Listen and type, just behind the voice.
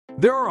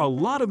There are a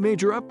lot of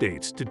major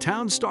updates to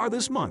Town Star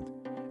this month,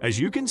 as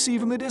you can see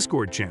from the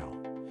Discord channel.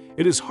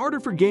 It is harder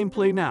for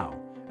gameplay now,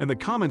 and the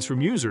comments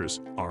from users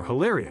are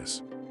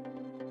hilarious.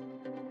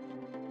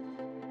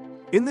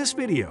 In this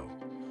video,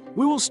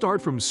 we will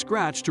start from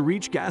scratch to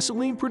reach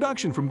gasoline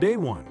production from day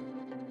one.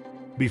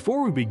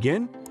 Before we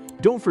begin,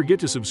 don't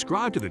forget to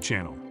subscribe to the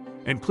channel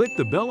and click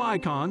the bell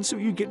icon so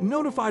you get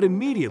notified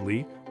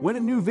immediately when a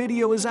new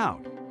video is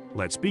out.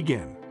 Let's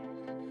begin.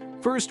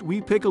 First,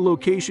 we pick a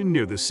location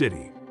near the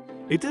city.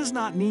 It does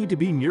not need to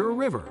be near a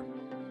river.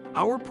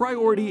 Our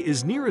priority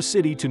is near a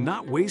city to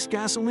not waste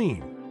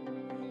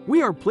gasoline.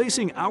 We are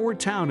placing our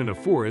town in a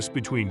forest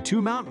between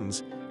two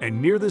mountains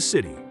and near the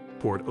city,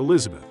 Port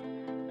Elizabeth.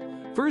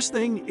 First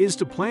thing is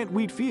to plant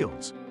wheat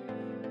fields.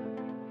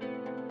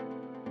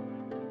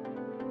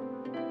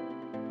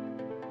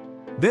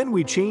 Then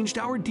we changed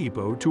our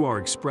depot to our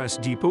Express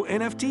Depot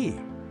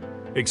NFT.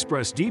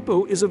 Express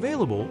Depot is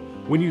available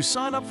when you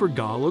sign up for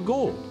Gala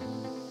Gold.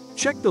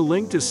 Check the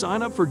link to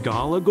sign up for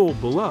Gala Gold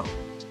below.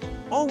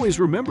 Always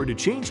remember to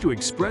change to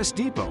Express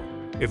Depot.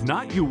 If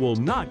not, you will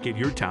not get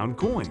your town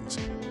coins.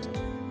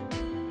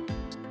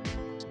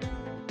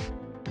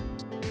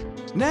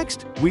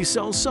 Next, we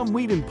sell some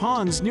wheat in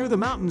ponds near the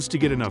mountains to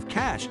get enough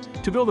cash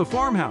to build a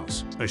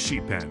farmhouse, a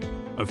sheep pen,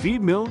 a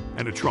feed mill,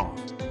 and a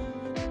trough.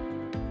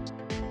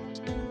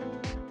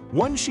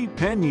 One sheep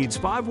pen needs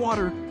 5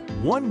 water,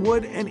 1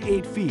 wood, and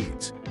 8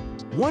 feeds.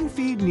 1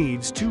 feed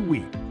needs 2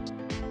 wheat.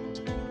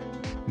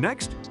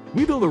 Next,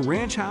 we build a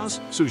ranch house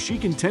so she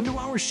can tend to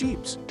our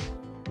sheeps.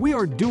 We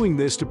are doing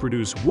this to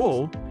produce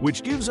wool,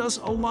 which gives us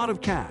a lot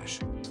of cash.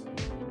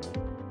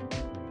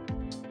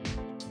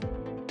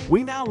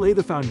 We now lay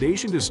the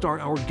foundation to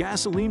start our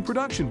gasoline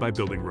production by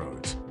building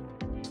roads.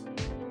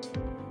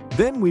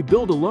 Then we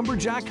build a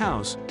lumberjack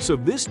house so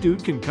this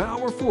dude can cut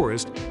our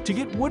forest to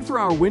get wood for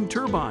our wind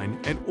turbine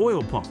and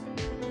oil pump.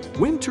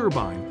 Wind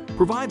turbine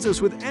provides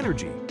us with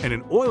energy and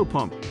an oil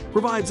pump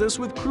provides us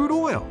with crude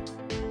oil.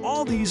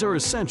 All these are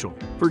essential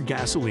for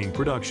gasoline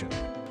production.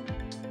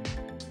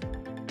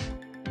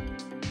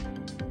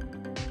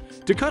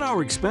 To cut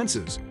our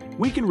expenses,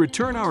 we can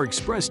return our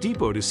Express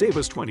Depot to save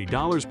us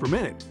 $20 per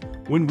minute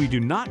when we do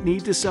not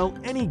need to sell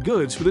any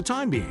goods for the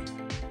time being.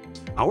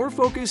 Our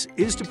focus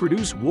is to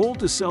produce wool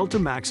to sell to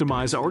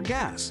maximize our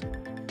gas.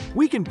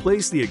 We can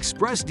place the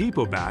Express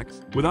Depot back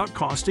without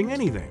costing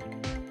anything.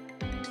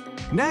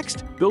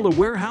 Next, build a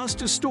warehouse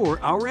to store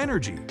our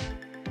energy.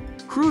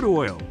 Crude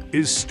oil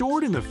is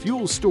stored in the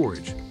fuel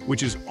storage,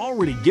 which is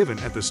already given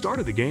at the start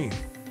of the game.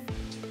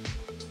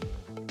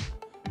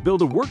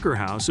 Build a worker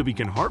house so we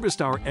can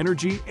harvest our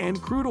energy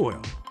and crude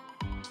oil.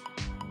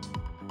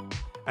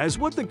 As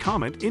what the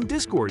comment in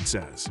Discord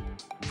says,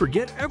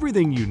 forget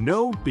everything you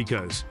know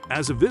because,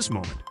 as of this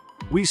moment,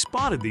 we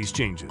spotted these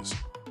changes.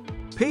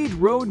 Paved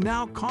road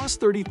now costs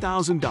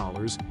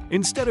 $30,000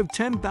 instead of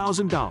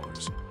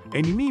 $10,000,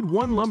 and you need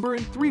 1 lumber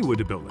and 3 wood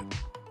to build it.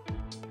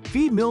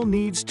 Feed mill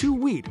needs 2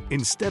 wheat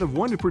instead of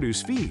 1 to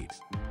produce feed.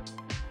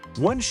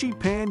 1 sheep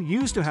pen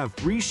used to have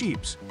 3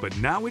 sheeps, but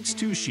now it's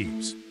 2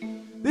 sheeps.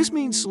 This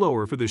means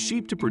slower for the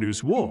sheep to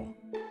produce wool.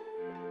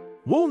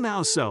 Wool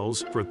now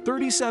sells for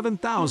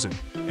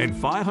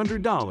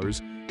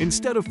 $37,500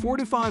 instead of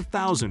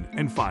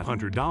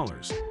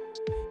 $45,500.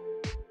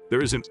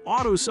 There is an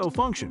auto sell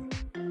function.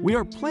 We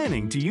are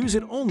planning to use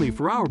it only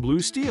for our blue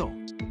steel.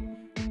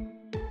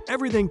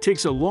 Everything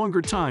takes a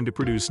longer time to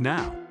produce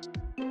now.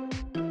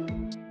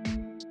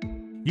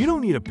 You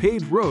don't need a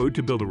paved road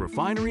to build a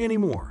refinery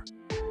anymore.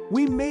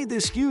 We made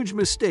this huge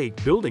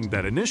mistake building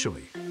that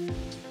initially.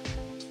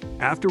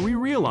 After we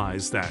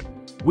realized that,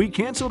 we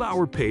canceled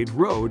our paved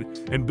road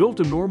and built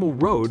a normal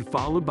road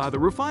followed by the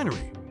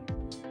refinery.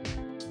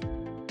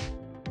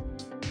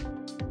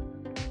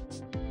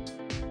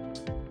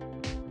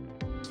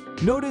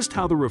 Noticed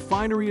how the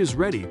refinery is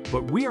ready,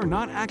 but we are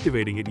not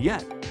activating it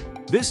yet.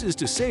 This is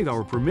to save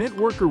our per minute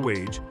worker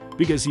wage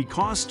because he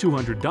costs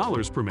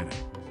 $200 per minute.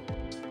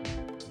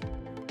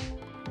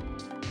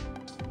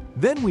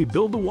 Then we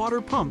build the water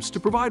pumps to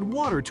provide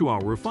water to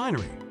our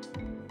refinery.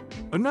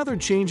 Another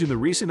change in the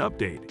recent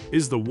update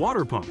is the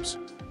water pumps.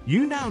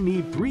 You now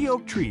need 3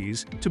 oak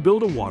trees to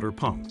build a water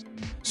pump.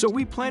 So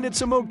we planted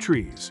some oak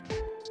trees.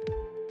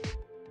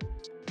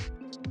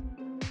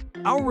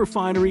 Our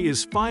refinery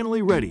is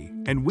finally ready,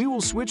 and we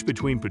will switch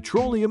between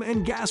petroleum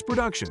and gas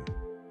production.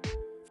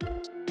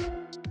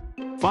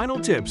 Final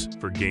tips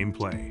for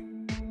gameplay.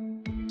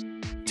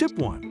 Tip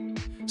 1.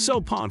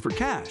 Sell pawn for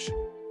cash.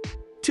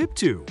 Tip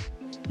 2.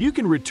 You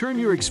can return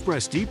your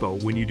Express Depot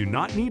when you do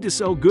not need to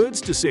sell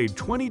goods to save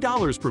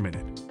 $20 per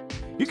minute.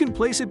 You can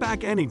place it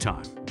back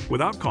anytime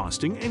without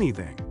costing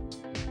anything.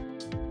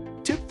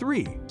 Tip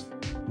 3.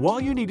 While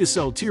you need to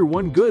sell Tier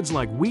 1 goods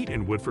like wheat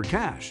and wood for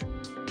cash,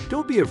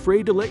 don't be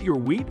afraid to let your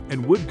wheat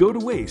and wood go to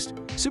waste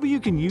so you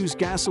can use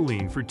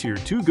gasoline for Tier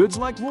 2 goods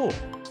like wool,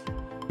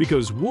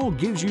 because wool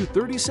gives you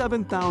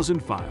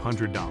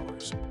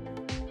 $37,500.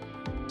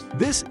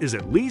 This is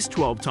at least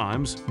 12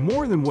 times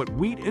more than what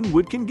wheat and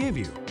wood can give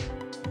you.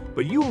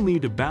 but you will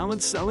need to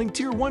balance selling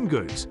Tier 1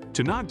 goods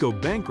to not go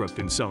bankrupt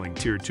in selling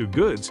Tier 2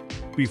 goods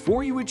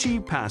before you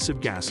achieve passive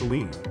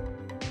gasoline.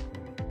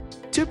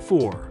 Tip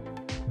 4.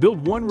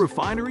 Build one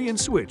refinery and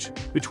switch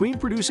between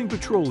producing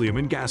petroleum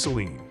and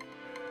gasoline.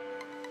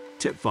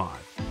 Tip 5.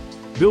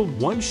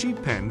 Build one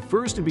sheep pen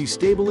first and be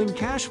stable in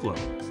cash flow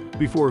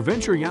before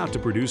venturing out to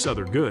produce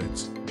other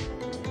goods.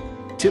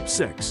 Tip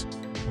 6.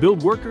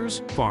 Build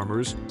workers,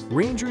 farmers,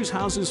 rangers'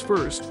 houses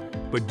first,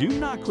 but do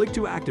not click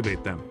to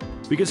activate them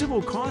because it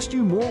will cost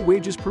you more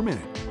wages per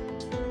minute.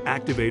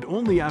 Activate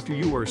only after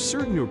you are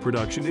certain your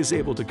production is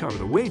able to cover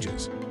the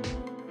wages.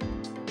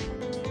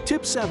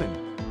 Tip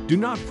 7. Do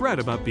not fret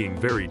about being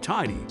very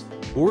tidy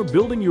or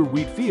building your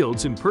wheat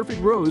fields in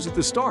perfect rows at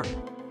the start.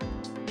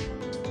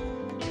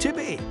 Tip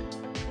 8.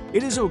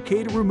 It is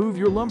okay to remove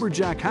your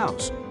lumberjack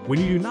house when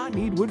you do not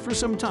need wood for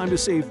some time to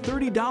save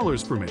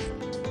 $30 per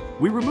minute.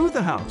 We remove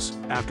the house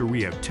after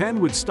we have 10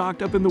 wood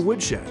stocked up in the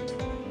woodshed.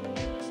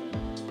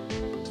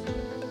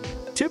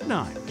 Tip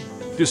 9.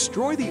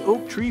 Destroy the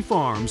oak tree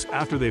farms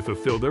after they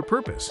fulfill their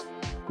purpose,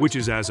 which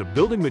is as a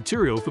building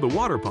material for the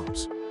water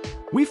pumps.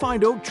 We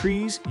find oak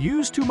trees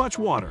use too much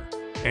water,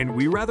 and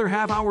we rather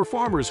have our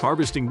farmers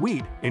harvesting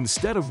wheat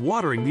instead of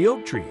watering the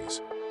oak trees.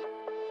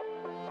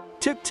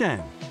 Tip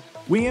 10.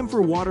 We aim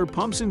for water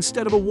pumps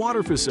instead of a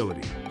water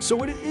facility,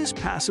 so it is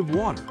passive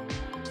water.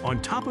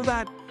 On top of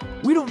that,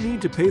 we don't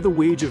need to pay the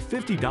wage of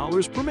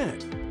 $50 per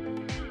minute.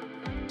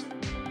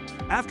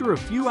 After a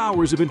few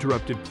hours of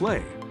interrupted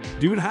play,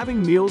 due to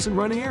having meals and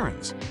running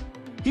errands,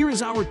 here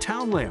is our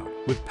town layout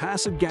with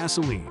passive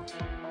gasoline.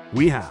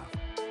 We have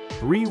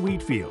 3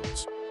 wheat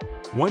fields,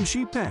 1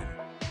 sheep pen,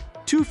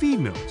 2 feed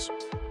mills,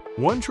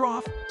 1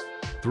 trough,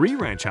 3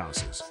 ranch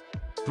houses,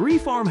 3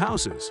 farm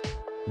houses,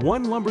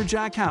 1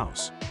 lumberjack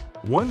house,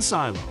 1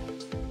 silo,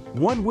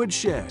 1 wood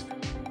shed,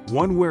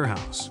 1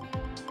 warehouse,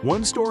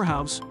 1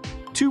 storehouse,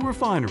 2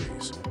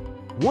 refineries,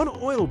 1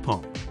 oil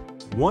pump,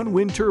 1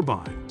 wind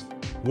turbine,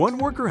 1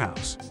 worker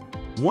house,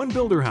 1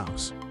 builder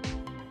house.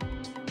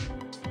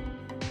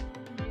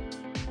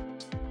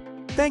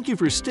 Thank you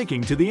for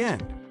sticking to the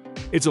end.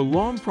 It's a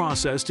long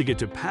process to get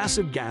to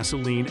passive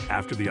gasoline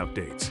after the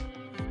updates.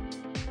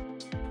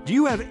 Do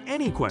you have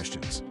any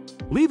questions?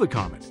 Leave a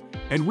comment,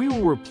 and we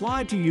will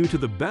reply to you to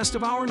the best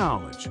of our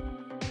knowledge.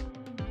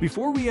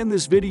 Before we end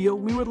this video,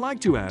 we would like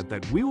to add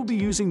that we will be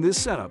using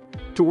this setup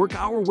to work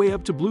our way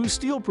up to blue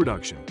steel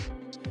production.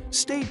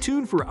 Stay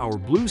tuned for our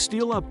blue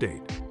steel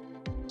update.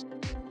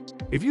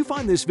 If you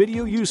find this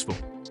video useful,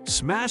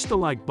 smash the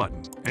like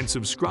button and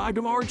subscribe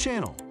to our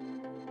channel.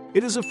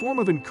 It is a form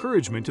of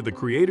encouragement to the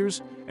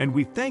creators, and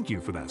we thank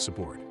you for that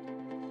support.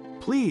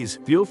 Please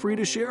feel free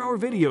to share our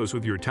videos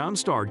with your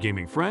Townstar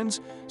gaming friends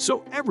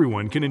so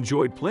everyone can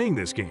enjoy playing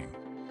this game.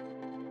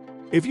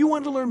 If you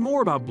want to learn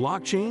more about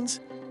blockchains,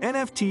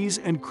 NFTs,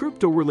 and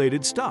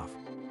crypto-related stuff,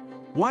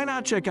 why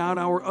not check out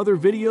our other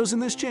videos in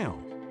this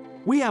channel?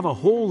 We have a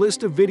whole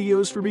list of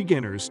videos for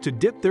beginners to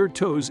dip their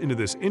toes into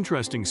this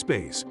interesting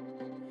space.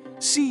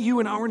 See you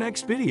in our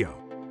next video.